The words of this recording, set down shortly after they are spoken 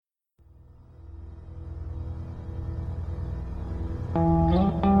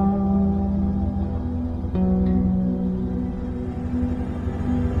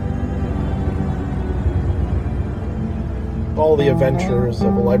follow the adventures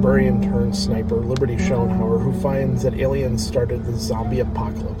of a librarian turned sniper, Liberty Schoenhauer, who finds that aliens started the zombie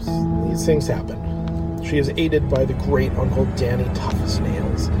apocalypse. These things happen. She is aided by the great Uncle Danny Tough as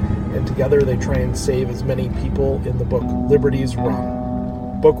Nails, and together they try and save as many people in the book Liberty's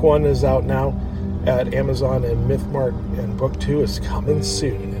Run. Book 1 is out now at Amazon and MythMart, and Book 2 is coming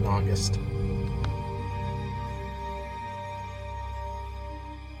soon in August.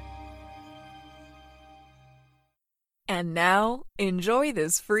 And now, enjoy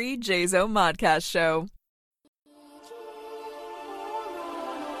this free JZO Modcast show.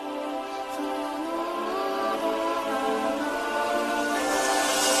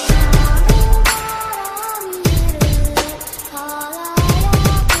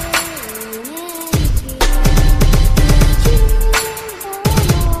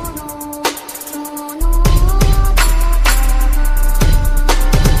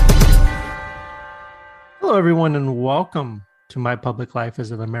 Hello, everyone, and welcome to My Public Life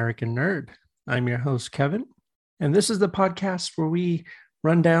as an American Nerd. I'm your host, Kevin, and this is the podcast where we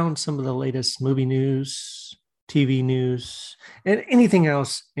run down some of the latest movie news, TV news, and anything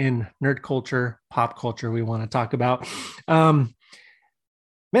else in nerd culture, pop culture we want to talk about. Man,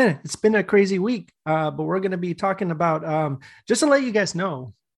 it's been a crazy week, but we're going to be talking about, just to let you guys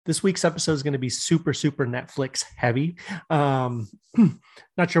know, this week's episode is going to be super Netflix heavy.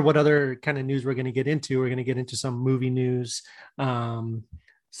 Not sure what other kind of news we're going to get into. We're going to get into some movie news, some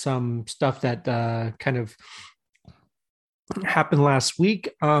stuff that kind of happened last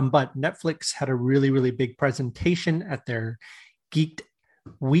week. But Netflix had a really big presentation at their Geeked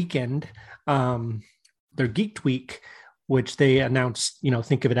Weekend, their Geeked Week, which they announced,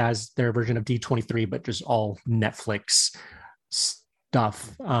 think of it as their version of D23, but just all Netflix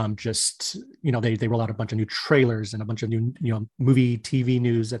stuff. They roll out a bunch of new trailers and a bunch of new movie TV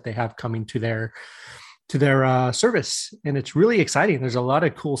news that they have coming to their service, and it's really exciting. There's a lot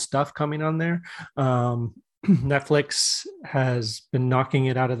of cool stuff coming on there. Netflix has been knocking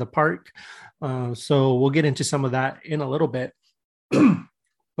it out of the park, so we'll get into some of that in a little bit.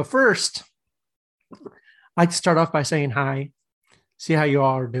 But first, I'd start off by saying hi, see how you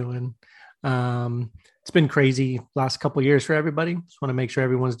all are doing. It's been crazy last couple of years for everybody. Just want to make sure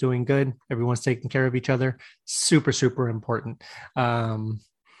everyone's doing good. Everyone's taking care of each other. Super important.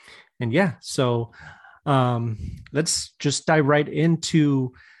 So let's just dive right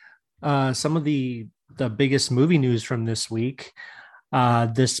into some of the biggest movie news from this week.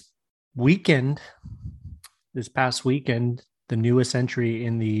 This past weekend, the newest entry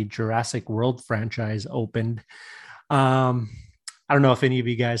in the Jurassic World franchise opened. I don't know if any of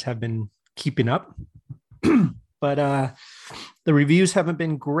you guys have been keeping up, but the reviews haven't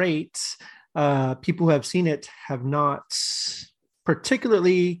been great. People who have seen it have not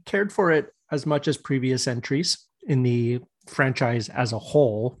particularly cared for it as much as previous entries in the franchise as a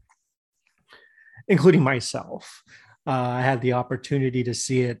whole, including myself. I had the opportunity to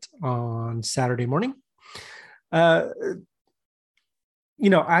see it on Saturday morning. I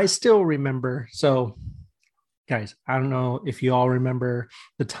still remember. So, guys, I don't know if you all remember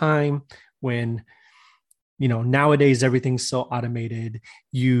the time when, nowadays everything's so automated.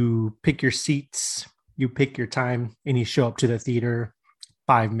 You pick your seats, you pick your time, and you show up to the theater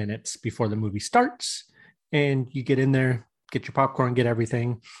 5 minutes before the movie starts. And you get in there, get your popcorn, get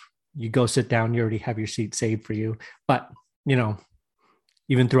everything. You go sit down, you already have your seat saved for you. But,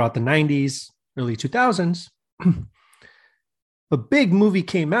 even throughout the 90s, early 2000s, a big movie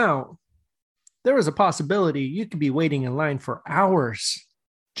came out, there was a possibility you could be waiting in line for hours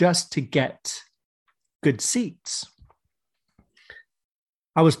just to get good seats.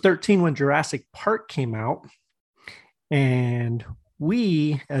 I was 13 when Jurassic Park came out, and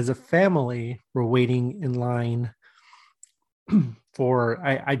we as a family were waiting in line for,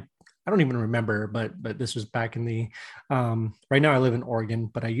 I don't even remember, but this was back in the, right now I live in Oregon,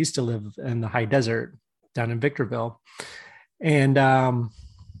 but I used to live in the high desert down in Victorville. And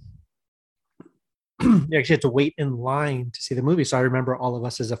you actually had to wait in line to see the movie. So I remember all of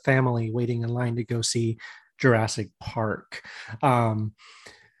us as a family waiting in line to go see Jurassic Park. I'm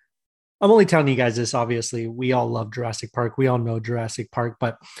only telling you guys this, obviously. We all love Jurassic Park. We all know Jurassic Park.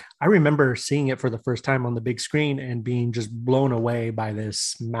 But I remember seeing it for the first time on the big screen and being just blown away by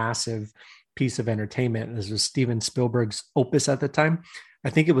this massive piece of entertainment. This was Steven Spielberg's opus at the time.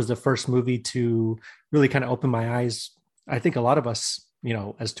 I think it was the first movie to really kind of open my eyes. I think a lot of us,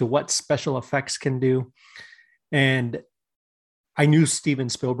 as to what special effects can do. And I knew Steven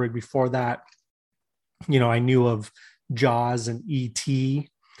Spielberg before that. I knew of Jaws and E.T.,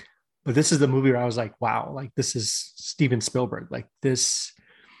 but this is the movie where I was like, wow, like this is Steven Spielberg. Like this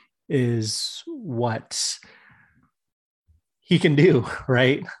is what he can do,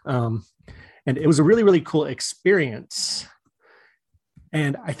 right? And it was a really, really cool experience.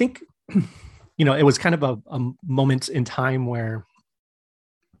 And I think, it was kind of a moment in time where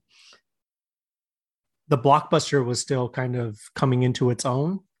the blockbuster was still kind of coming into its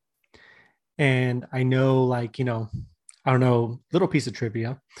own. And I know, I don't know, little piece of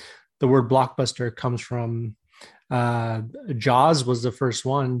trivia. The word blockbuster comes from Jaws was the first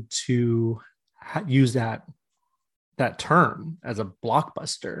one to use that term as a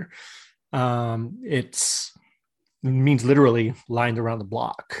blockbuster. It means literally lined around the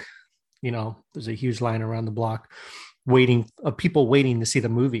block. There's a huge line around the block people waiting to see the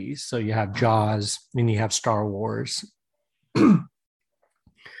movies. So you have Jaws, and you have Star Wars. Then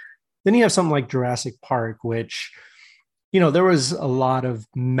you have something like Jurassic Park, which, there was a lot of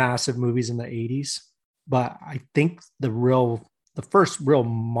massive movies in the 80s, but I think the first real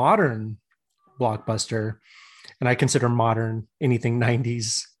modern blockbuster, and I consider modern anything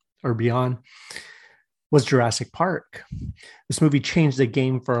 90s or beyond, was Jurassic Park. This movie changed the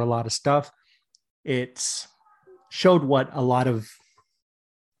game for a lot of stuff. It showed what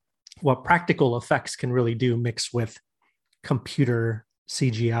practical effects can really do mixed with computer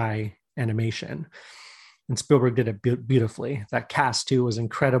CGI animation. And Spielberg did it beautifully. That cast too was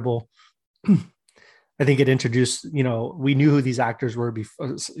incredible. I think it introduced, we knew who these actors were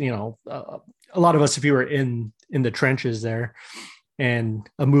before, a lot of us, if you were in the trenches there, and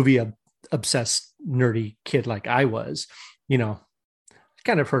a movie obsessed nerdy kid like I was,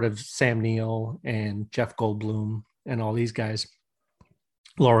 kind of heard of Sam Neill and Jeff Goldblum and all these guys,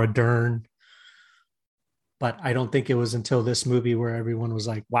 Laura Dern. But I don't think it was until this movie where everyone was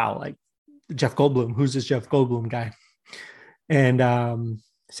like, wow, like Jeff Goldblum, who's this Jeff Goldblum guy? And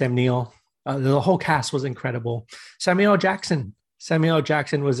Sam Neill, the whole cast was incredible. Samuel L. Jackson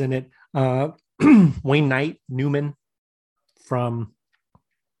was in it. Wayne Knight, Newman from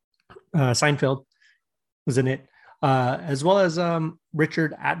Seinfeld was in it, as well as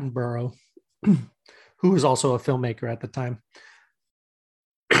Richard Attenborough, who was also a filmmaker at the time.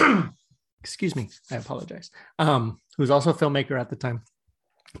 Excuse me, I apologize. Who was also a filmmaker at the time.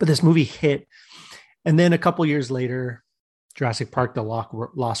 But this movie hit. And then a couple years later, Jurassic Park: The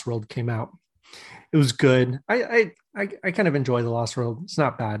Lost World came out. It was good. I kind of enjoy The Lost World. It's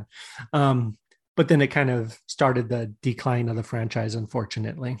not bad. But then it kind of started the decline of the franchise,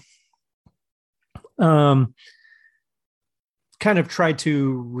 unfortunately. Kind of tried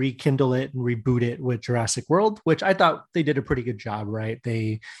to rekindle it and reboot it with Jurassic World, which I thought they did a pretty good job, right?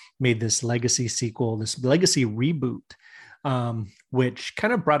 They made this legacy sequel, this legacy reboot, which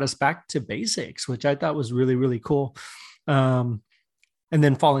kind of brought us back to basics, which I thought was really, really cool. And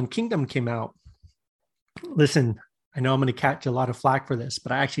then Fallen Kingdom came out. Listen, I know I'm going to catch a lot of flack for this,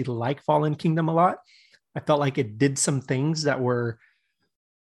 but I actually like Fallen Kingdom a lot. I felt like it did some things that were,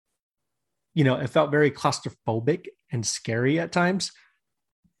 it felt very claustrophobic and scary at times.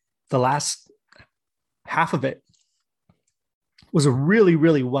 The last half of it was a really,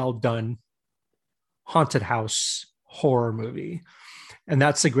 really well done haunted house horror movie. And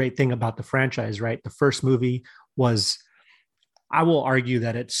that's the great thing about the franchise, right? The first movie was, I will argue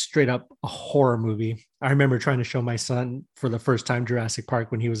that it's straight up a horror movie. I remember trying to show my son for the first time Jurassic Park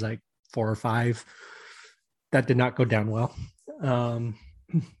when he was like 4 or 5. That did not go down well.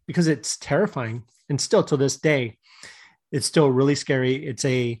 Because it's terrifying. And still to this day, it's still really scary. It's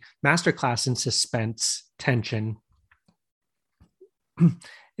a masterclass in suspense, tension.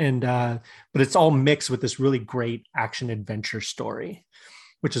 And but it's all mixed with this really great action adventure story,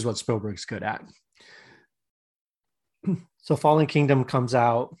 which is what Spielberg's good at. So Fallen Kingdom comes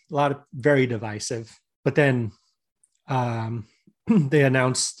out, a lot of very divisive, but then they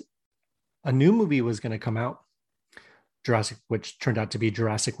announced a new movie was going to come out, which turned out to be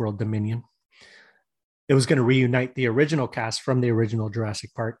Jurassic World Dominion. It was going to reunite the original cast from the original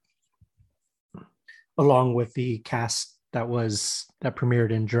Jurassic Park, along with the cast that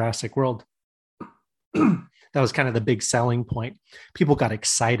premiered in Jurassic World. That was kind of the big selling point. People got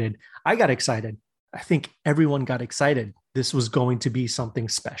excited. I got excited. I think everyone got excited. This was going to be something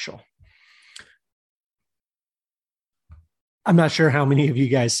special. I'm not sure how many of you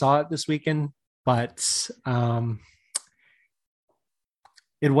guys saw it this weekend, but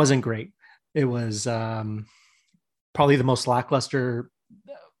it wasn't great. It was probably the most lackluster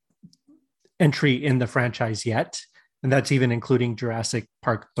entry in the franchise yet. And that's even including Jurassic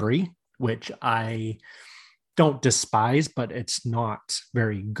Park 3, which I don't despise, but it's not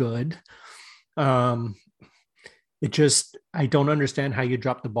very good. I don't understand how you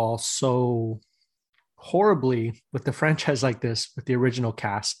drop the ball so horribly with the franchise like this, with the original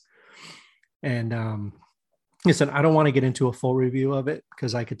cast. And Listen, I don't want to get into a full review of it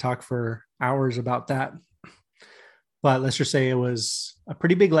because I could talk for hours about that. But let's just say it was a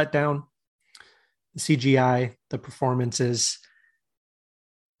pretty big letdown. The CGI, the performances,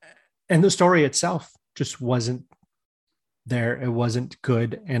 and the story itself just wasn't there. It wasn't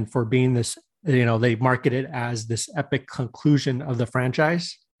good. And for being this, they market it as this epic conclusion of the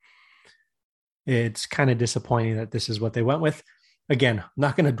franchise. It's kind of disappointing that this is what they went with. Again, I'm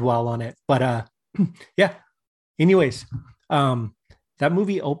not going to dwell on it, but yeah. Anyways, that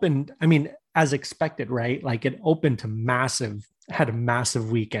movie opened, as expected, right? Like it opened to had a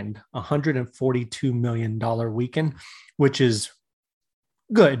massive weekend, $142 million weekend, which is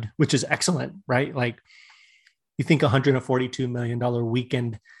good, which is excellent, right? Like you think $142 million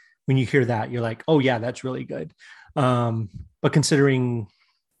weekend, when you hear that, you're like, oh yeah, that's really good. But considering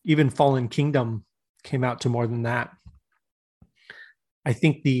even Fallen Kingdom came out to more than that, I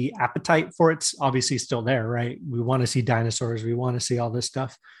think the appetite for it's obviously still there, right? We want to see dinosaurs. We want to see all this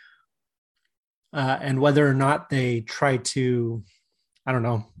stuff. And whether or not they try to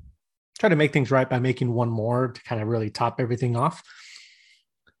make things right by making one more to kind of really top everything off.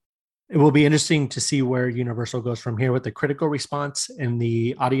 It will be interesting to see where Universal goes from here with the critical response and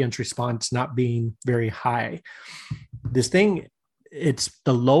the audience response not being very high. This thing, it's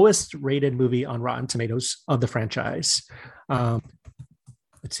the lowest rated movie on Rotten Tomatoes of the franchise.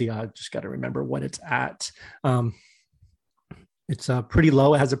 Let's see, I just got to remember what it's at. It's pretty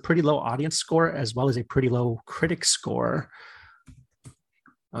low. It has a pretty low audience score as well as a pretty low critic score.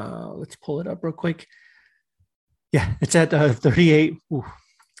 Let's pull it up real quick. Yeah, it's at 38. Ooh.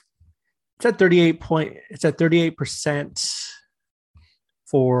 It's at 38%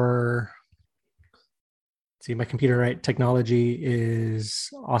 for, see, my computer, right? Technology is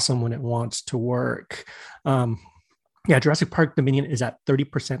awesome when it wants to work. Yeah, Jurassic Park Dominion is at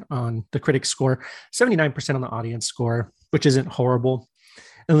 30% on the critic score, 79% on the audience score, which isn't horrible.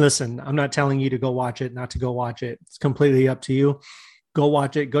 And listen, I'm not telling you to go watch it, not to go watch it. It's completely up to you. Go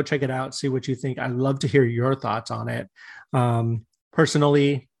watch it, go check it out, see what you think. I'd love to hear your thoughts on it.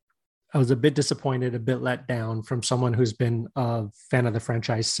 Personally, I was a bit disappointed, a bit let down from someone who's been a fan of the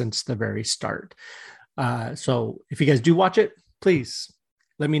franchise since the very start. So if you guys do watch it, please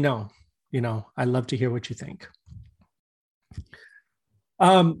let me know. I'd love to hear what you think.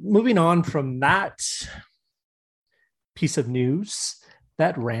 Moving on from that piece of news,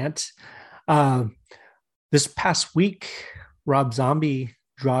 that rant, this past week, Rob Zombie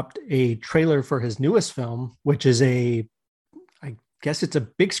dropped a trailer for his newest film, which is I guess it's a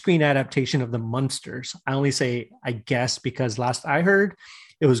big screen adaptation of The Munsters. I only say I guess because last I heard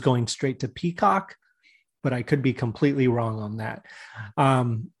it was going straight to Peacock, but I could be completely wrong on that.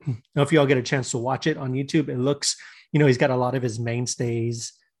 Now, if you all get a chance to watch it on YouTube, it looks, he's got a lot of his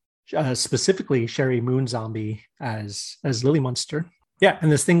mainstays, specifically Sherry Moon Zombie as Lily Munster. Yeah,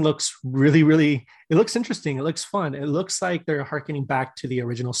 and this thing looks really, really, it looks interesting. It looks fun. It looks like they're harkening back to the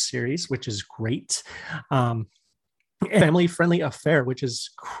original series, which is great. Family-friendly affair, which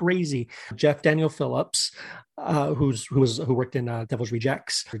is crazy. Jeff Daniel Phillips, who worked in Devil's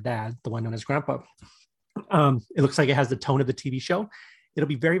Rejects, her dad, the one known as Grandpa. It looks like it has the tone of the TV show. It'll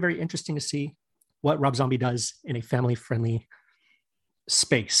be very, very interesting to see what Rob Zombie does in a family-friendly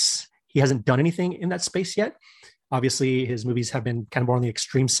space. He hasn't done anything in that space yet. Obviously, his movies have been kind of more on the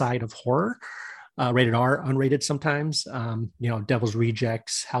extreme side of horror, rated R, unrated sometimes. Devil's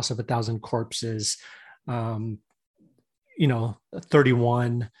Rejects, House of a Thousand Corpses,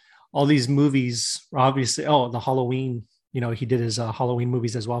 31. All these movies, obviously. Oh, the Halloween. He did his Halloween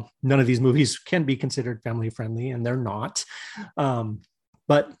movies as well. None of these movies can be considered family-friendly, and they're not.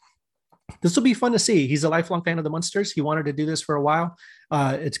 But this will be fun to see. He's a lifelong fan of the Munsters. He wanted to do this for a while.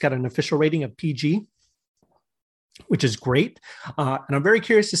 It's got an official rating of PG, which is great. And I'm very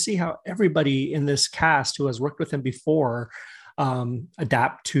curious to see how everybody in this cast who has worked with him before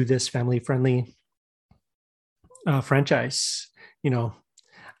adapt to this family-friendly franchise.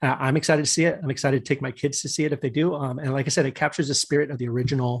 I'm excited to see it. I'm excited to take my kids to see it if they do. And like I said, it captures the spirit of the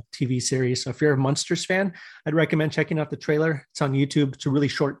original TV series. So if you're a Munsters fan, I'd recommend checking out the trailer. It's on YouTube. It's a really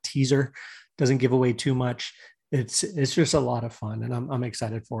short teaser. Doesn't give away too much. It's just a lot of fun, and I'm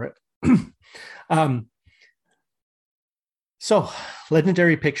excited for it. So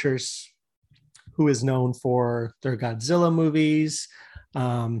Legendary Pictures, who is known for their Godzilla movies.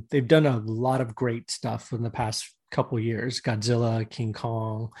 They've done a lot of great stuff in the past couple years. Godzilla, King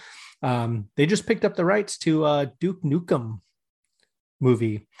Kong. They just picked up the rights to Duke Nukem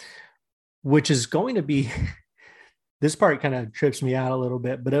movie, which is going to be, this part kind of trips me out a little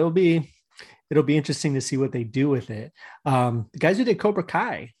bit, but it'll be interesting to see what they do with it. The guys who did Cobra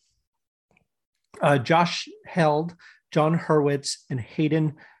Kai Josh Held, John Hurwitz, and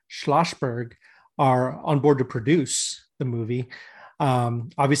Hayden Schlossberg are on board to produce the movie.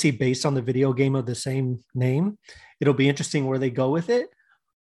 Obviously, based on the video game of the same name, it'll be interesting where they go with it.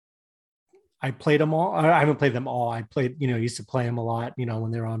 I played them all. I haven't played them all. I played, used to play them a lot, when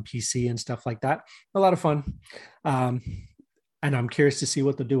they're on PC and stuff like that. A lot of fun. And I'm curious to see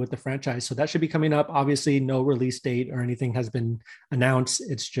what they'll do with the franchise. So that should be coming up. Obviously, no release date or anything has been announced.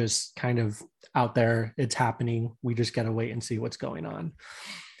 It's just kind of out there. It's happening. We just got to wait and see what's going on.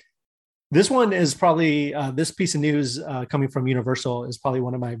 This one is probably, this piece of news coming from Universal is probably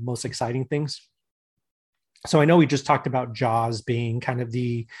one of my most exciting things. So I know we just talked about Jaws being kind of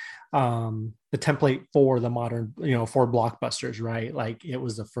the template for the modern, for blockbusters, right? Like it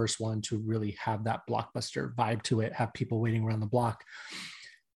was the first one to really have that blockbuster vibe to it, have people waiting around the block.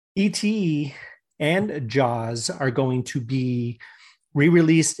 E.T. and Jaws are going to be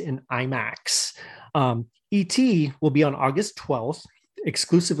re-released in IMAX. E.T. will be on August 12th,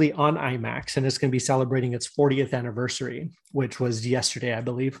 exclusively on IMAX, and it's going to be celebrating its 40th anniversary, which was yesterday, I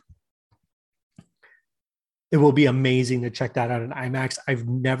believe. It will be amazing to check that out in IMAX. I've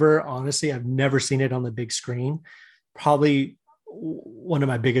never seen it on the big screen. Probably one of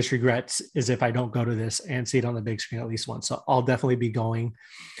my biggest regrets is if I don't go to this and see it on the big screen at least once. So I'll definitely be going.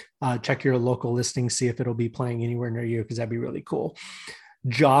 Check your local listings, see if it'll be playing anywhere near you, because that'd be really cool.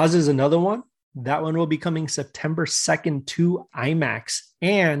 Jaws is another one. That one will be coming September 2nd to IMAX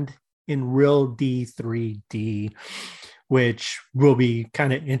and in Real D 3D, which will be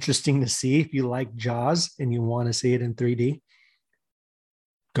kind of interesting to see. If you like Jaws and you want to see it in 3D,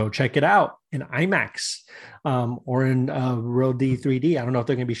 go check it out in IMAX or in Real D 3D. I don't know if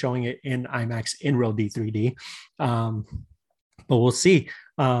they're going to be showing it in IMAX in Real D 3D, but we'll see.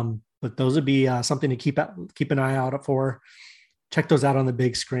 But those would be something to keep an eye out for. Check those out on the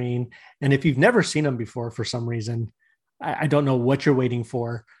big screen. And if you've never seen them before for some reason, I don't know what you're waiting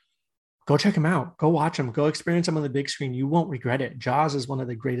for. Go check them out. Go watch them. Go experience them on the big screen. You won't regret it. Jaws is one of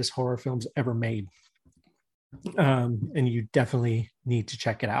the greatest horror films ever made. And you definitely need to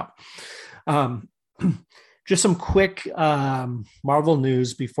check it out. Just some quick Marvel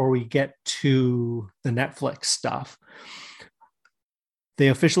news before we get to the Netflix stuff. They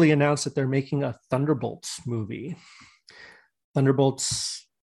officially announced that they're making a Thunderbolts movie. Thunderbolts,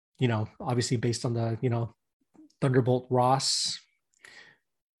 obviously based on the, Thunderbolt Ross,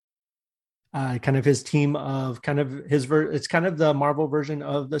 kind of his team of it's kind of the Marvel version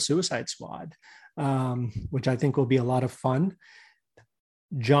of the Suicide Squad, which I think will be a lot of fun.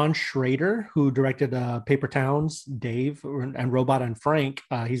 John Schrader, who directed Paper Towns, Dave, and Robot and Frank,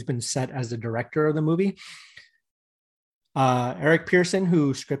 he's been set as the director of the movie. Eric Pearson,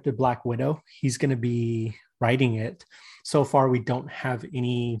 who scripted Black Widow, he's going to be writing it. So far, we don't have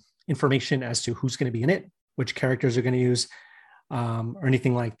any information as to who's going to be in it, which characters are going to use, or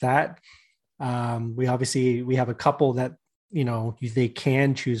anything like that. We have a couple that, they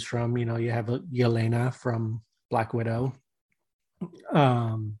can choose from. You have Yelena from Black Widow.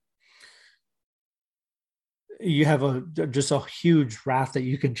 You have just a huge raft that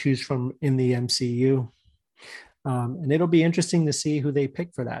you can choose from in the MCU. And it'll be interesting to see who they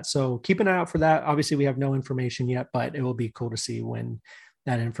pick for that. So keep an eye out for that. Obviously, we have no information yet, but it will be cool to see when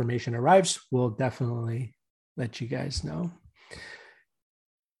that information arrives. We'll definitely let you guys know.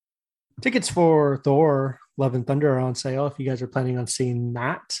 Tickets for Thor, Love and Thunder are on sale. If you guys are planning on seeing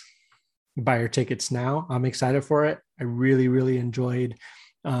that, buy your tickets now. I'm excited for it. I really, really enjoyed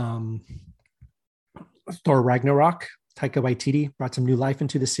Thor Ragnarok. Taika Waititi brought some new life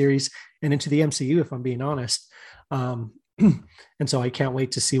into the series and into the MCU, if I'm being honest. And so I can't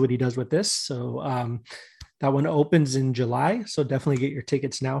wait to see what he does with this. So that one opens in July. So definitely get your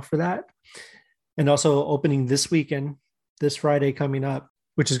tickets now for that. And also opening this weekend, this Friday coming up,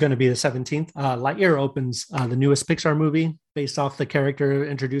 which is going to be the 17th, Lightyear opens, the newest Pixar movie based off the character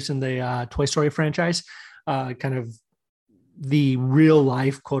introduced in the Toy Story franchise, kind of the real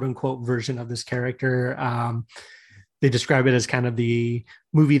life, quote unquote, version of this character. They describe it as kind of the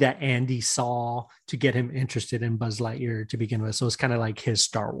movie that Andy saw to get him interested in Buzz Lightyear to begin with. So it's kind of like his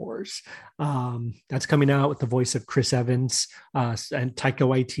Star Wars. That's coming out with the voice of Chris Evans and Taika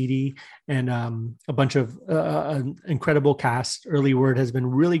Waititi and a bunch of incredible cast. Early word has been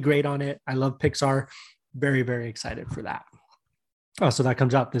really great on it. I love Pixar. Very, very excited for that. So that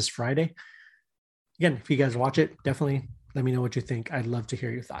comes out this Friday. Again, if you guys watch it, definitely let me know what you think. I'd love to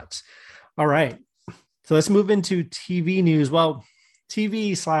hear your thoughts. All right. So let's move into TV news. Well,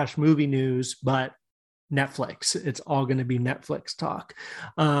 TV/movie news, but Netflix. It's all going to be Netflix talk.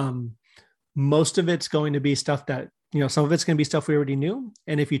 Most of it's going to be stuff that some of it's going to be stuff we already knew.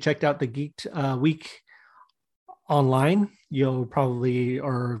 And if you checked out the Geek Week online, you'll probably,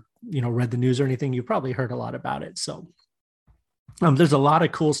 or, read the news or anything, you probably heard a lot about it. So there's a lot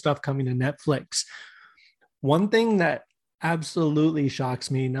of cool stuff coming to Netflix. One thing that absolutely shocks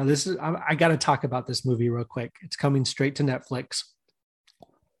me. Now, I got to talk about this movie real quick. It's coming straight to Netflix.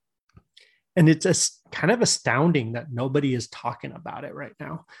 And it's kind of astounding that nobody is talking about it right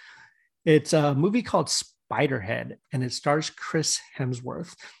now. It's a movie called Spiderhead, and it stars Chris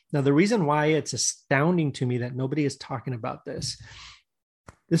Hemsworth. Now, the reason why it's astounding to me that nobody is talking about this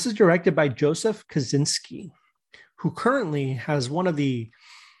is directed by Joseph Kosinski, who currently has one of the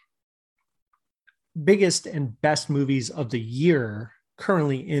biggest and best movies of the year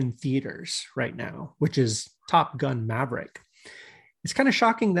currently in theaters right now, which is Top Gun Maverick. It's kind of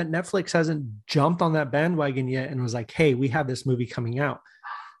shocking that Netflix hasn't jumped on that bandwagon yet and was like, hey, we have this movie coming out.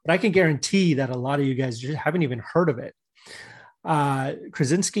 But I can guarantee that a lot of you guys just haven't even heard of it.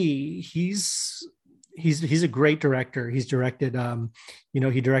 Krasinski, he's a great director. He's directed,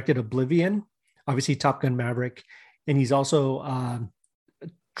 he directed Oblivion, obviously Top Gun Maverick, and he's also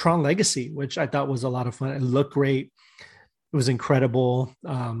Tron Legacy, which I thought was a lot of fun. It looked great. It was incredible.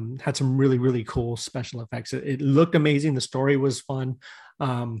 Had some really, really cool special effects. It looked amazing. The story was fun.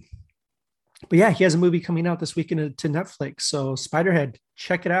 But yeah, he has a movie coming out this weekend to Netflix. So Spiderhead,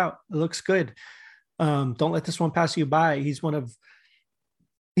 check it out. It looks good. Don't let this one pass you by. He's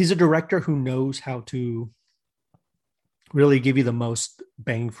a director who knows how to really give you the most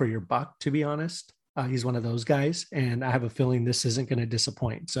bang for your buck, to be honest. He's one of those guys, and I have a feeling this isn't going to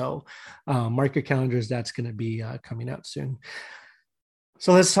disappoint. So mark your calendars. That's going to be coming out soon.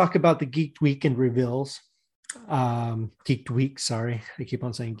 So let's talk about the Geeked Weekend reveals. Geeked Week, sorry. I keep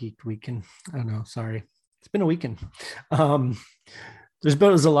on saying Geeked Weekend. I don't know. Sorry. It's been a weekend.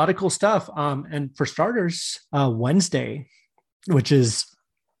 There's a lot of cool stuff. And for starters, Wednesday, which is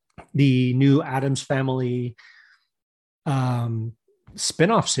the new Addams Family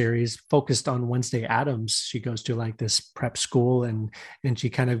spinoff series focused on Wednesday Addams. She goes to like this prep school and she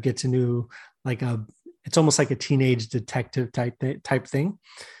kind of gets into it's almost like a teenage detective type thing.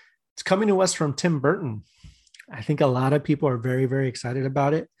 It's coming to us from Tim Burton. I think a lot of people are very, very excited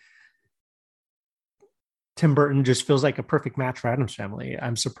about it. Tim Burton just feels like a perfect match for Addams Family.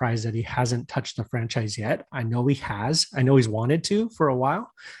 I'm surprised that he hasn't touched the franchise yet. I know he has. I know he's wanted to for a while,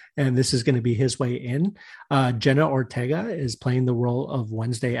 and this is going to be his way in. Jenna Ortega is playing the role of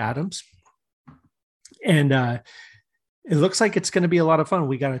Wednesday Addams. And it looks like it's going to be a lot of fun.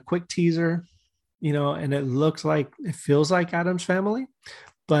 We got a quick teaser, and it feels like Addams Family,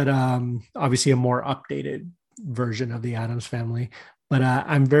 but obviously a more updated version of the Addams Family. But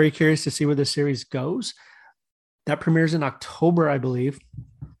I'm very curious to see where the series goes. That premieres in October, I believe.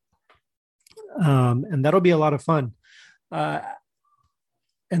 And that'll be a lot of fun. And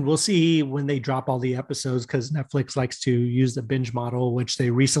we'll see when they drop all the episodes, because Netflix likes to use the binge model, which they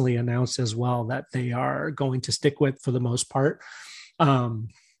recently announced as well that they are going to stick with for the most part.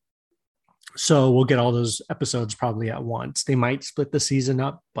 So we'll get all those episodes probably at once. They might split the season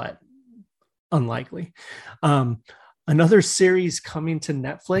up, but unlikely. Another series coming to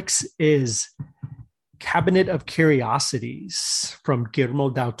Netflix is Cabinet of Curiosities from Guillermo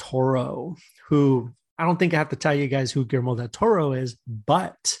del Toro, who I don't think I have to tell you guys who Guillermo del Toro is,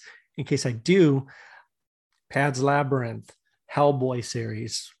 but in case I do, Pan's Labyrinth, Hellboy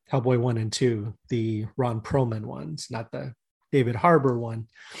series, Hellboy 1 and 2, the Ron Perlman ones, not the David Harbour one,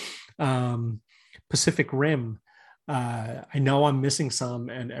 Pacific Rim. I know I'm missing some,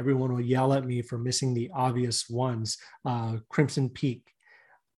 and everyone will yell at me for missing the obvious ones. Crimson Peak,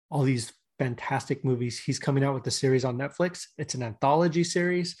 all these fantastic movies. He's coming out with the series on Netflix. It's an anthology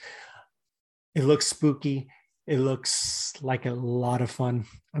series. It looks spooky. It looks like a lot of fun.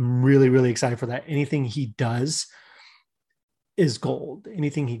 I'm really, really excited for that. Anything he does is gold.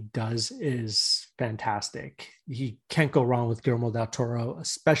 Anything he does is fantastic. You can't go wrong with Guillermo del Toro,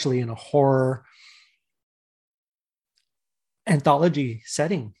 especially in a horror anthology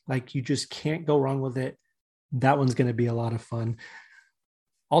setting. Like, you just can't go wrong with it. That one's going to be a lot of fun.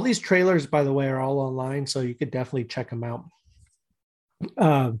 All these trailers, by the way, are all online, so you could definitely check them out.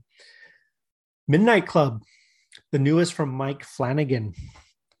 Midnight Club, the newest from Mike Flanagan.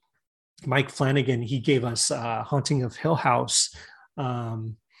 Mike Flanagan, he gave us Haunting of Hill House,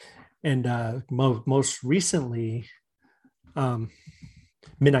 and most recently,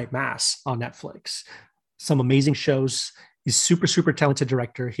 Midnight Mass on Netflix. Some amazing shows. He's super, super talented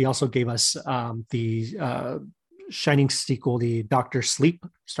director. He also gave us the Shining sequel, the Doctor Sleep,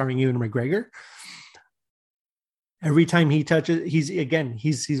 starring Ewan McGregor. every time he touches,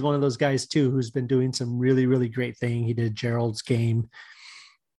 he's one of those guys too who's been doing some really, really great thing. He did Gerald's Game.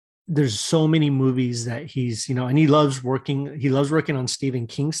 There's so many movies that he's, and he loves working on Stephen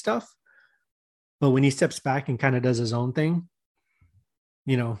King stuff. But when he steps back and kind of does his own thing,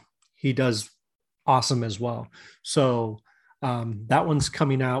 he does awesome as well. So that one's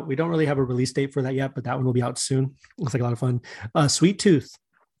coming out. We don't really have a release date for that yet, but that one will be out soon. Looks like a lot of fun. Sweet Tooth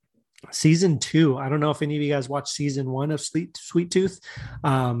season 2. I don't know if any of you guys watched season 1 of Sweet Tooth.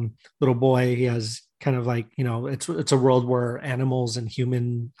 Little boy, he has kind of like, it's a world where animals and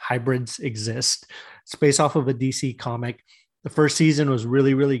human hybrids exist. It's based off of a DC comic. The first season was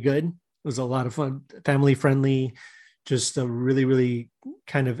really, really good. It was a lot of fun, family friendly, just a really, really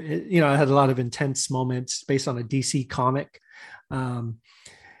kind of, it had a lot of intense moments based on a DC comic.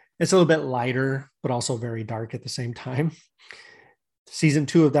 It's a little bit lighter, but also very dark at the same time. Season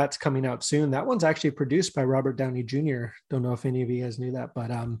 2 of that's coming out soon. That one's actually produced by Robert Downey Jr. Don't know if any of you guys knew that,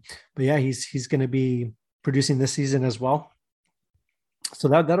 but yeah, he's going to be producing this season as well. So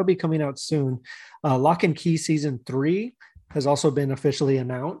that'll be coming out soon. Lock and Key season 3 has also been officially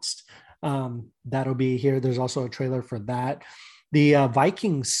announced. That'll be here. There's also a trailer for that. The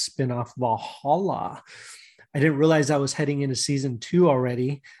Vikings spinoff Valhalla. I didn't realize I was heading into season 2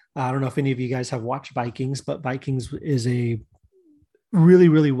 already. I don't know if any of you guys have watched Vikings, but Vikings is a really,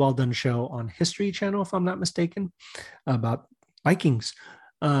 really well done show on History Channel, if I'm not mistaken, about Vikings.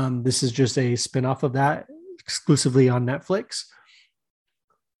 This is just a spinoff of that exclusively on Netflix.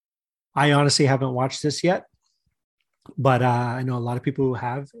 I honestly haven't watched this yet, but I know a lot of people who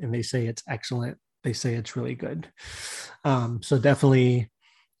have, and they say it's excellent. They say it's really good. So definitely,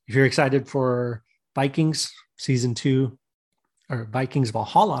 if you're excited for Vikings season 2, or Vikings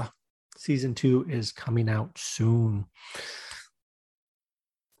Valhalla season 2 is coming out soon.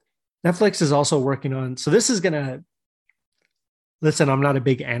 Netflix is also working on, so this is going to, listen, I'm not a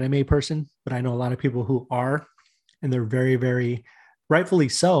big anime person, but I know a lot of people who are, and they're very, very, rightfully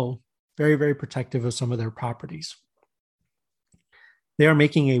so, very, very protective of some of their properties. They are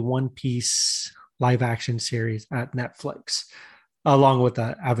making a One Piece live action series at Netflix, along with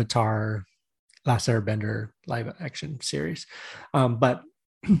the Avatar, Last Airbender live action series. But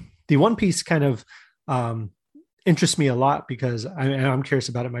the One Piece kind of interests me a lot because I'm curious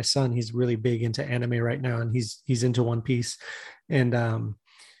about it. My son, he's really big into anime right now, and he's into One Piece. And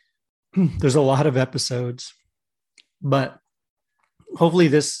there's a lot of episodes, but hopefully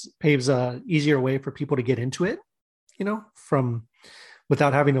this paves a easier way for people to get into it, from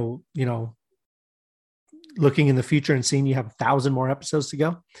without having to, looking in the future and seeing you have 1,000 more episodes to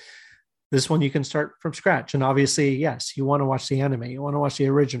go. This one you can start from scratch. And obviously, yes, you want to watch the anime, you want to watch the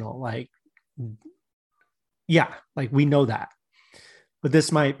original, we know that. But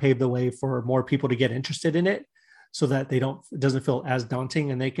this might pave the way for more people to get interested in it so that it doesn't feel as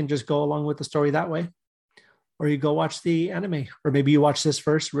daunting and they can just go along with the story that way. Or you go watch the anime, or maybe you watch this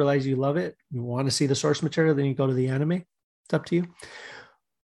first, realize you love it, you want to see the source material, then you go to the anime. It's up to you.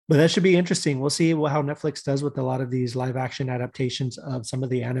 But that should be interesting. We'll see how Netflix does with a lot of these live action adaptations of some of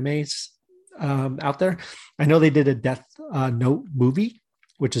the animes out there. I know they did a Death Note movie,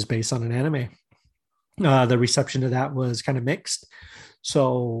 which is based on an anime. The reception to that was kind of mixed.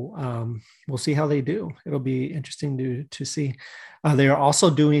 So we'll see how they do. It'll be interesting to see. They are also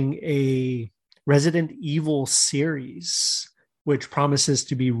doing a Resident Evil series, which promises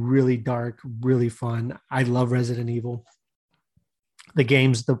to be really dark, really fun. I love Resident Evil. The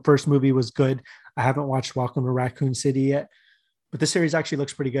games, the first movie was good. I haven't watched Welcome to Raccoon City yet, but the series actually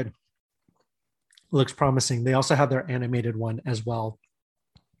looks pretty good. Looks promising. They also have their animated one as well.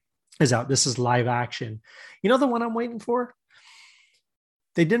 Is out. This is live action. The one I'm waiting for?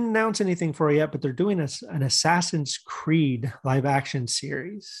 They didn't announce anything for it yet, but they're doing an Assassin's Creed live action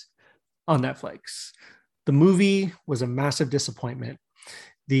series on Netflix. The movie was a massive disappointment.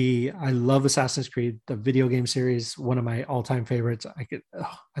 I love Assassin's Creed, the video game series, one of my all-time favorites.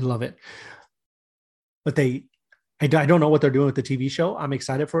 I love it. But I don't know what they're doing with the TV show. I'm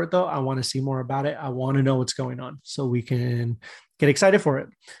excited for it though. I want to see more about it. I want to know what's going on so we can get excited for it.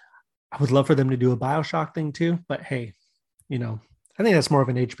 I would love for them to do a BioShock thing too, but hey, I think that's more of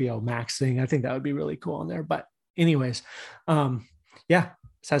an HBO Max thing. I think that would be really cool in there. But anyways,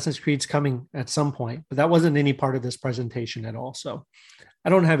 Assassin's Creed's coming at some point, but that wasn't any part of this presentation at all. So I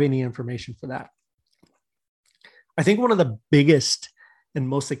don't have any information for that. I think one of the biggest and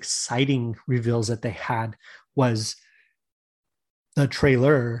most exciting reveals that they had was the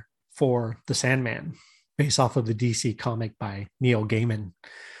trailer for The Sandman, based off of the DC comic by Neil Gaiman.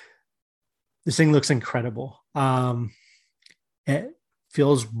 This thing looks incredible. It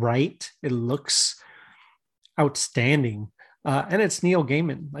feels right. It looks outstanding. And it's Neil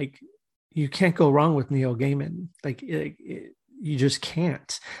Gaiman. Like, you can't go wrong with Neil Gaiman. Like, you just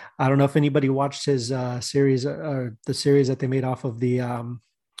can't. I don't know if anybody watched his series, or the series that they made off of the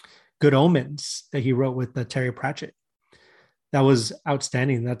Good Omens that he wrote with Terry Pratchett. That was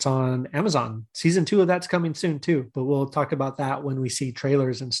outstanding. That's on Amazon. Season 2 of that's coming soon too, but we'll talk about that when we see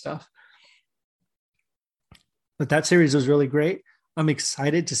trailers and stuff. But that series was really great. I'm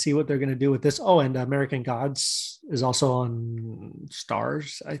excited to see what they're going to do with this. Oh, and American Gods is also on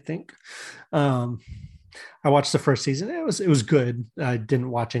Stars, I think. I watched the first season. It was good. I didn't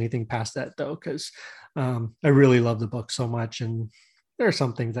watch anything past that though, because I really love the book so much, and there are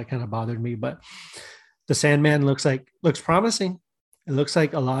some things that kind of bothered me. But The Sandman looks promising. It looks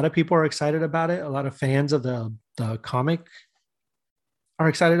like a lot of people are excited about it. A lot of fans of the comic are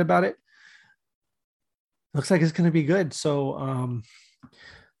excited about it. Looks like it's going to be good. So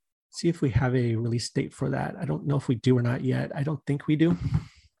see if we have a release date for that. I don't know if we do or not yet. I don't think we do.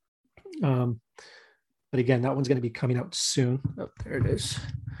 But again, that one's going to be coming out soon. Oh, there it is.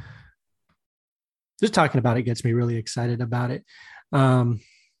 Just talking about it gets me really excited about it.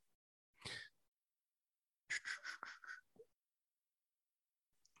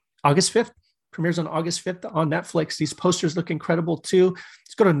 August 5th. Premieres on August 5th on Netflix. These posters look incredible too.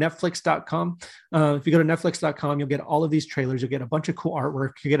 Just go to netflix.com. If you go to netflix.com, you'll get all of these trailers. You'll get a bunch of cool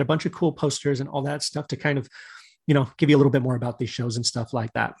artwork. You get a bunch of cool posters and all that stuff to kind of, give you a little bit more about these shows and stuff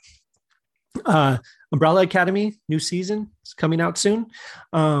like that. Umbrella Academy, new season is coming out soon.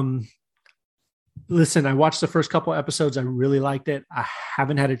 Listen, I watched the first couple episodes. I really liked it. I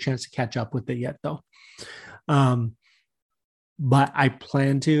haven't had a chance to catch up with it yet though. But I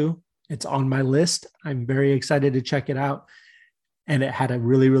plan to. It's on my list. I'm very excited to check it out. And it had a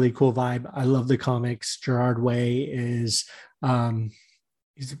really, really cool vibe. I love the comics. Gerard Way is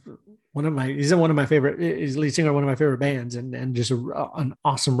he's one of my favorite, he's lead singer of one of my favorite bands, and just an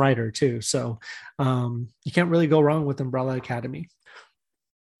awesome writer too. So you can't really go wrong with Umbrella Academy.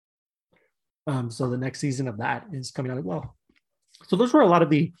 So the next season of that is coming out as well. So those were a lot of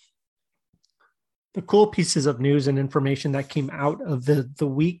the cool pieces of news and information that came out of the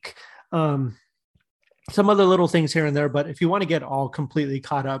week. Some other little things here and there, but if you want to get all completely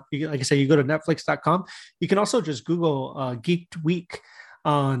caught up, like I say, you go to netflix.com. You can also just Google Geeked Week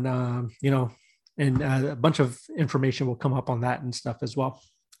on, and a bunch of information will come up on that and stuff as well.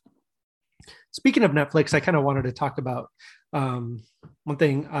 Speaking of Netflix, I kind of wanted to talk about one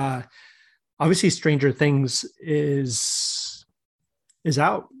thing. Obviously, Stranger Things is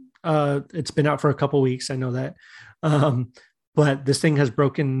out. It's been out for a couple of weeks. I know that. But this thing has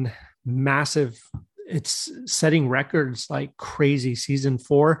broken massive. It's setting records like crazy. Season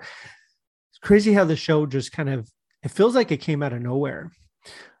 4. It's crazy how the show just it feels like it came out of nowhere.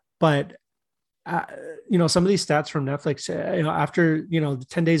 But, some of these stats from Netflix, after,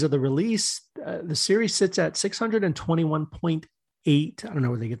 10 days of the release, the series sits at 621.8. I don't know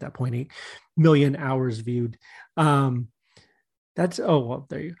where they get that 0.8 million hours viewed. There you go.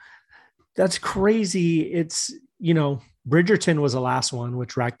 That's crazy. It's, Bridgerton was the last one,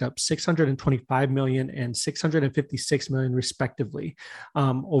 which racked up 625 million and 656 million respectively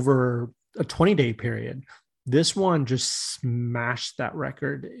over a 20-day period. This one just smashed that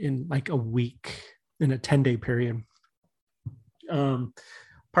record in like a week, in a 10-day period.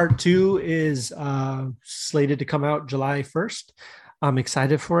 Part 2 is slated to come out July 1st. I'm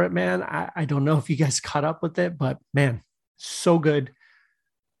excited for it, man. I don't know if you guys caught up with it, but man, so good.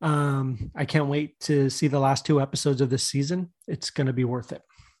 I can't wait to see the last 2 episodes of this season. It's going to be worth it.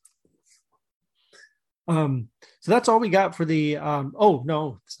 So that's all we got for the,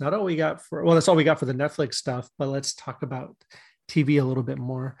 it's not all we got that's all we got for the Netflix stuff, but let's talk about TV a little bit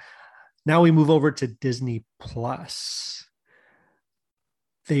more. Now we move over to Disney Plus.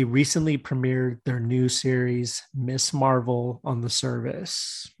 They recently premiered their new series, Miss Marvel, on the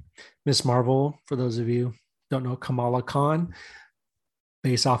service. Miss Marvel, for those of you who don't know, Kamala Khan,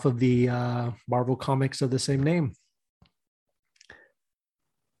 based off of the Marvel comics of the same name.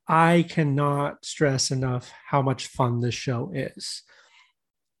 I cannot stress enough how much fun this show is.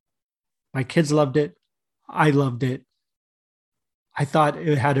 My kids loved it. I loved it. I thought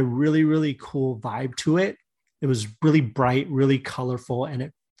it had a really, really cool vibe to it. It was really bright, really colorful, and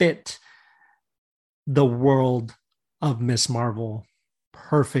it fit the world of Miss Marvel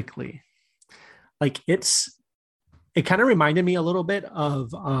perfectly. Like it kind of reminded me a little bit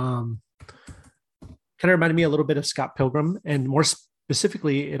of Scott Pilgrim, and more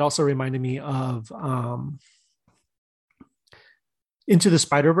specifically, it also reminded me of Into the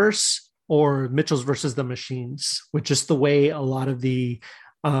Spider-Verse or Mitchell's versus the Machines, which is the way a lot of the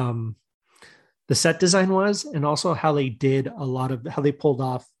the set design was, and also how they pulled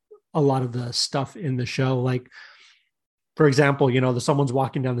off a lot of the stuff in the show. Like, for example, someone's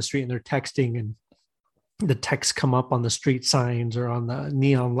walking down the street and they're texting, and the texts come up on the street signs or on the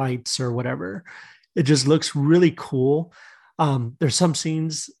neon lights or whatever. It just looks really cool. There's some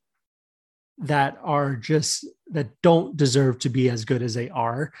scenes that don't deserve to be as good as they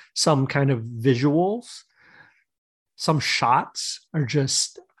are. Some kind of visuals, some shots are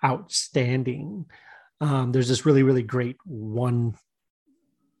just outstanding. There's this really, really great one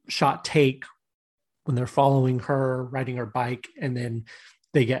shot take when they're following her riding her bike, and then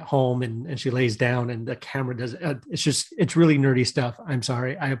they get home and she lays down and the camera does it's really nerdy stuff. I'm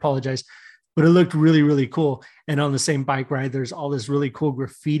sorry, I apologize, but it looked really, really cool. And on the same bike ride, there's all this really cool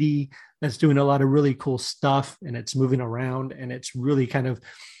graffiti that's doing a lot of really cool stuff, and it's moving around, and it's really kind of,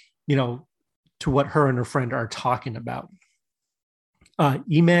 to what her and her friend are talking about.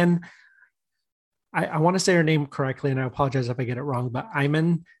 Iman, I want to say her name correctly, and I apologize if I get it wrong, but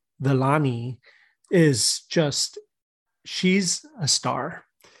Iman Vellani is just, she's a star.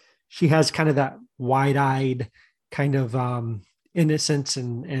 She has kind of that wide-eyed kind of innocence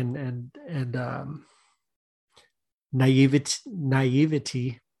and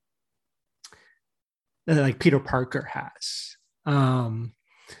naivety that like Peter Parker has.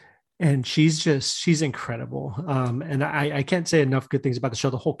 And she's incredible. And I can't say enough good things about the show.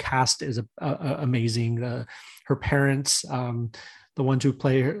 The whole cast is amazing. Her parents, the ones who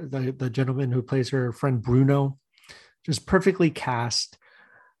play her, the gentleman who plays her friend Bruno, just perfectly cast.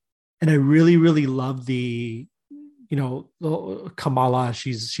 And I really, really love the Kamala.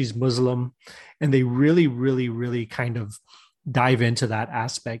 She's Muslim, and they really, really, really kind of dive into that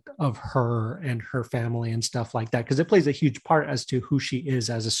aspect of her and her family and stuff like that, because it plays a huge part as to who she is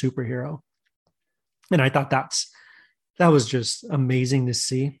as a superhero. And I thought that was just amazing to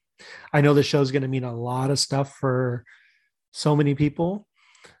see. I know the show's going to mean a lot of stuff for so many people,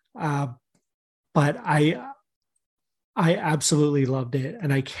 but I absolutely loved it,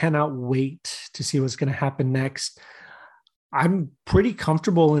 and I cannot wait to see what's going to happen next. I'm pretty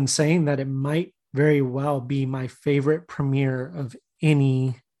comfortable in saying that it might very well be my favorite premiere of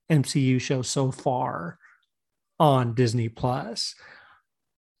any MCU show so far on Disney Plus.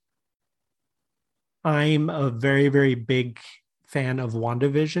 I'm a very, very big fan of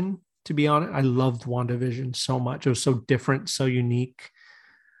WandaVision, to be honest. I loved WandaVision so much. It was so different, so unique,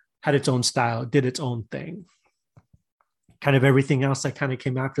 had its own style, did its own thing. Kind of everything else that kind of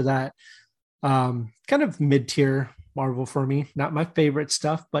came after that, kind of mid-tier Marvel for me. Not my favorite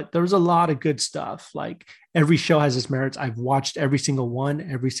stuff, but there was a lot of good stuff. Like, every show has its merits. I've watched every single one,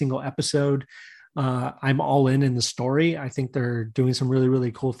 every single episode. I'm all in the story. I think they're doing some really,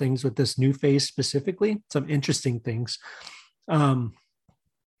 really cool things with this new phase specifically, some interesting things. But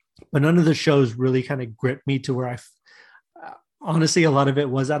none of the shows really kind of gripped me to where honestly, a lot of it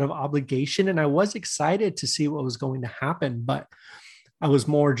was out of obligation, and I was excited to see what was going to happen, but I was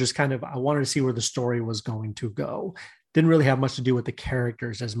more just kind of, I wanted to see where the story was going to go. Didn't really have much to do with the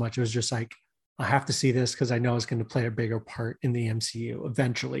characters as much. It was just like, I have to see this because I know it's going to play a bigger part in the MCU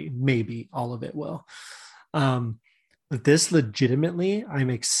eventually. Maybe all of it will. But this legitimately, I'm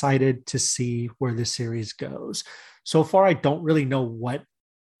excited to see where this series goes. So far, I don't really know what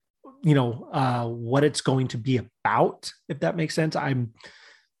it's going to be about, if that makes sense.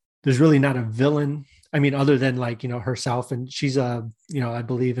 There's really not a villain. I mean, other than herself, and she's I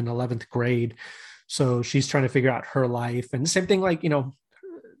believe in 11th grade. So she's trying to figure out her life, and the same thing,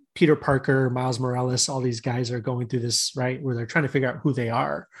 Peter Parker, Miles Morales, all these guys are going through this, right, where they're trying to figure out who they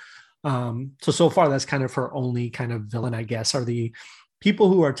are. So far, that's kind of her only kind of villain, I guess, are the people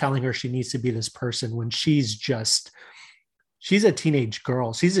who are telling her she needs to be this person when she's a teenage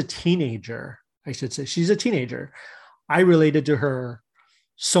girl. She's a teenager, I should say. She's a teenager. I related to her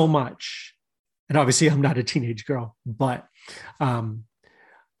so much. And obviously I'm not a teenage girl, but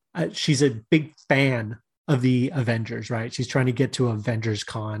she's a big fan of the Avengers, right? She's trying to get to Avengers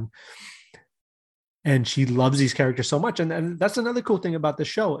Con. And she loves these characters so much. And that's another cool thing about the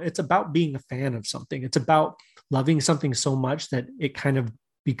show. It's about being a fan of something. It's about loving something so much that it kind of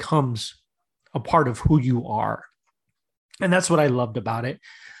becomes a part of who you are. And that's what I loved about it.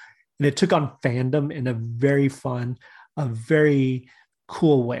 And it took on fandom in a very fun, a very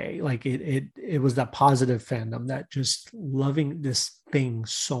cool way. Like it was that positive fandom, that just loving this thing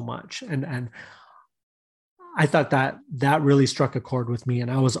so much. And I thought that really struck a chord with me,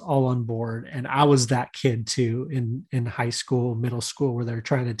 and I was all on board. And I was that kid too in high school, middle school, where they're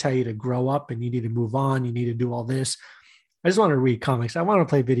trying to tell you to grow up and you need to move on. You need to do all this. I just wanted to read comics. I wanted to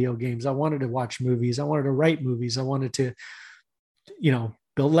play video games. I wanted to watch movies. I wanted to write movies. I wanted to,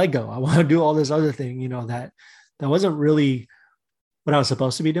 build Lego. I want to do all this other thing, that wasn't really what I was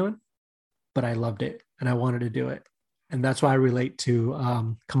supposed to be doing, but I loved it and I wanted to do it. And that's why I relate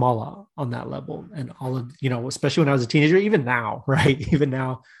to Kamala on that level, and all of, especially when I was a teenager, even now, right? Even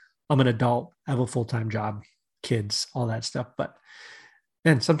now I'm an adult, I have a full-time job, kids, all that stuff. But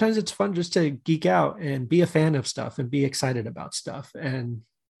and sometimes it's fun just to geek out and be a fan of stuff and be excited about stuff. And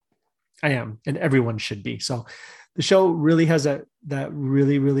I am, and everyone should be. So the show really has that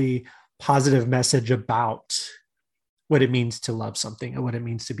really, really positive message about what it means to love something and what it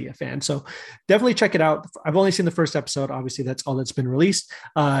means to be a fan. So definitely check it out. I've only seen the first episode. Obviously, that's all that's been released.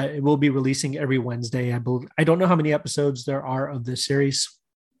 It will be releasing every Wednesday. I don't know how many episodes there are of this series.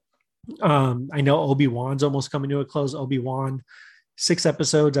 I know Obi-Wan's almost coming to a close. Obi-Wan, 6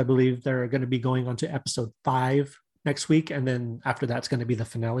 episodes. I believe they're going to be going on to episode 5 next week. And then after that's going to be the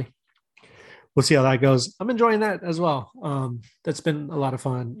finale. We'll see how that goes. I'm enjoying that as well. That's been a lot of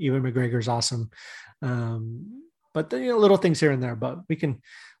fun. Ewan McGregor's awesome. But little things here and there, but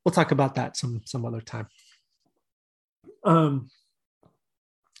we'll talk about that some other time.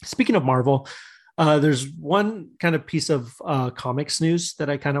 Speaking of Marvel, there's one kind of piece of comics news that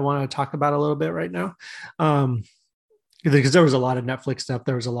I kind of want to talk about a little bit right now. Because there was a lot of Netflix stuff.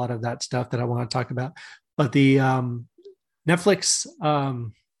 There was a lot of that stuff that I want to talk about. But the Netflix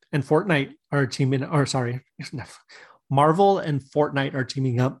and Fortnite are teaming, Marvel and Fortnite are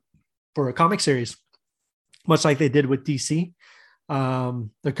teaming up for a comic series, much like they did with DC.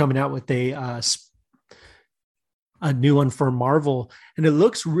 They're coming out with a new one for Marvel, and it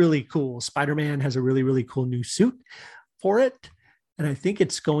looks really cool. Spider-Man has a really, really cool new suit for it. And I think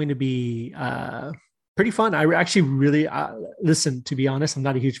it's going to be pretty fun. I actually really, listen, to be honest, I'm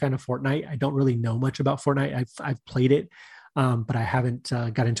not a huge fan of Fortnite. I don't really know much about Fortnite. I've played it, but I haven't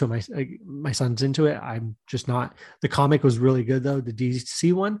got into it. My son's into it. I'm just not. The comic was really good though. The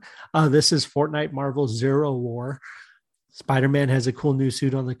DC one. This is Fortnite Marvel Zero War. Spider-Man has a cool new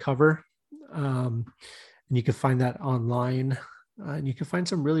suit on the cover. And you can find that online. And you can find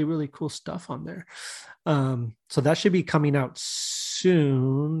some really, really cool stuff on there. So that should be coming out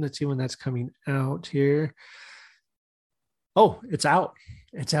soon. Let's see when that's coming out here. Oh, it's out.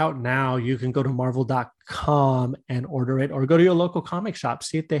 It's out now. You can go to marvel.com and order it, or go to your local comic shop,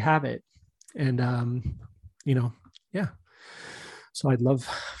 see if they have it. And, yeah. So I'd love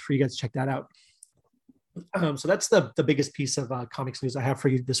for you guys to check that out. So that's the biggest piece of comics news I have for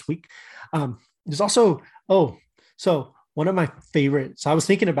you this week. There's also, so one of my favorites. So I was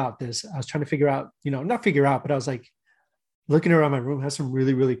thinking about this. I was trying to figure out, but I was like looking around my room, has some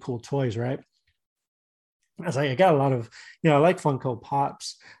really, really cool toys, right? I was like, I got a lot of, I like Funko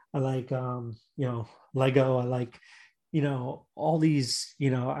Pops. I like, Lego. I like, all these,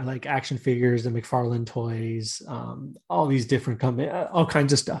 I like action figures, the McFarlane toys, all these different companies, all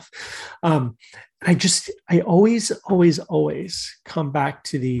kinds of stuff. I always come back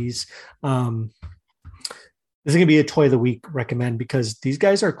to these. This is going to be a toy of the week recommend, because these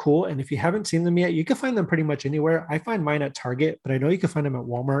guys are cool. And if you haven't seen them yet, you can find them pretty much anywhere. I find mine at Target, but I know you can find them at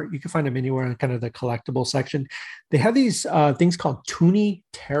Walmart. You can find them anywhere in kind of the collectible section. They have these things called Toony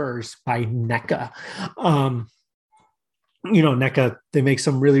Terrors by NECA. NECA, they make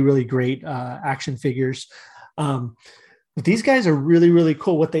some really, really great action figures. But these guys are really, really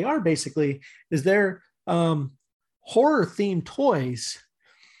cool. What they are basically is they're horror themed toys,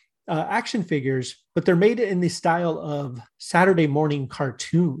 action figures, but they're made in the style of Saturday morning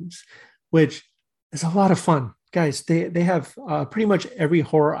cartoons, which is a lot of fun. Guys, they have pretty much every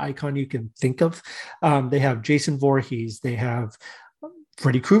horror icon you can think of. They have Jason Voorhees, they have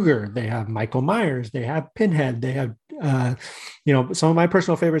Freddy Krueger, they have Michael Myers, they have Pinhead, they have some of my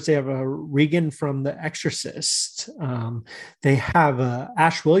personal favorites. They have Regan from The Exorcist. They have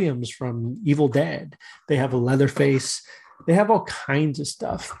Ash Williams from Evil Dead. They have a Leatherface. They have all kinds of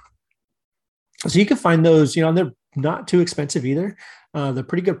stuff. So you can find those, and they're not too expensive either. They're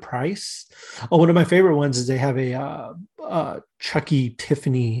pretty good price. Oh, one of my favorite ones is they have a Chucky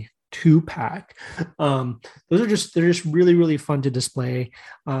Tiffany 2-pack. They're just really, really fun to display.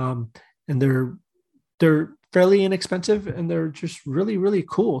 And they're fairly inexpensive, and they're just really, really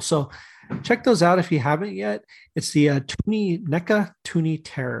cool. So check those out if you haven't yet. It's the NECA Toony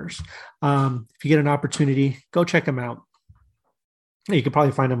Terrors. If you get an opportunity, go check them out. You could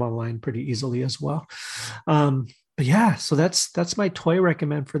probably find them online pretty easily as well. But yeah, so that's my toy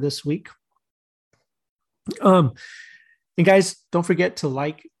recommend for this week. And guys, don't forget to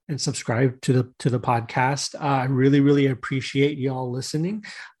like and subscribe to the podcast. I really, really appreciate y'all listening.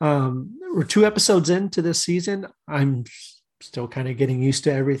 We're 2 episodes into this season. I'm still kind of getting used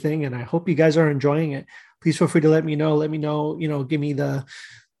to everything, and I hope you guys are enjoying it. please feel free to let me know. Let me know, give me the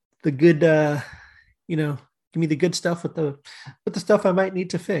good, give me the good stuff with the stuff I might need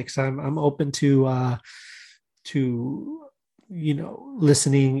to fix. I'm open to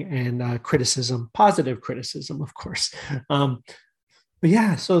listening and criticism, positive criticism, of course. But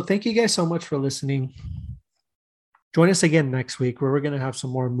yeah, so thank you guys so much for listening. Join us again next week where we're going to have some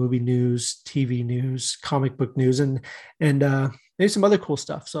more movie news, TV news, comic book news, and maybe some other cool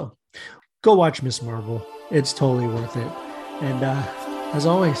stuff. So go watch Miss Marvel. It's totally worth it. And as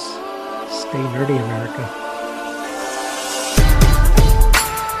always, stay nerdy, America.